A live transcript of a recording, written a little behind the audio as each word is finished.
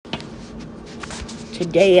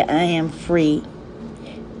Today I am free.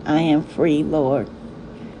 I am free, Lord.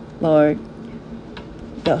 Lord,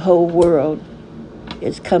 the whole world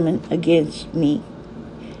is coming against me.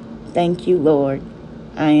 Thank you, Lord.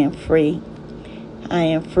 I am free. I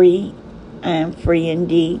am free. I am free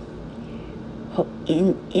indeed.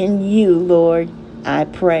 In you, Lord, I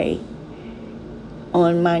pray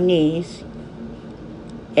on my knees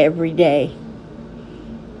every day.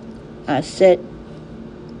 I set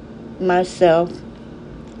myself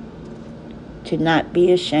to not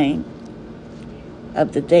be ashamed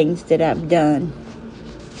of the things that I've done,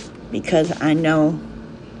 because I know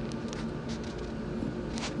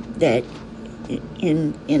that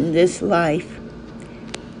in this life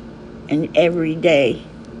and every day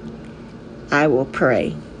I will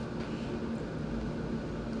pray.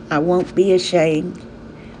 I won't be ashamed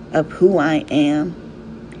of who I am,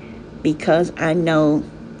 because I know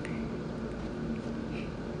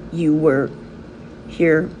you were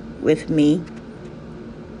here with me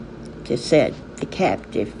to set the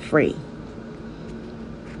captive free.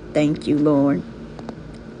 Thank you, Lord.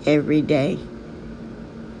 Every day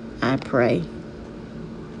I pray.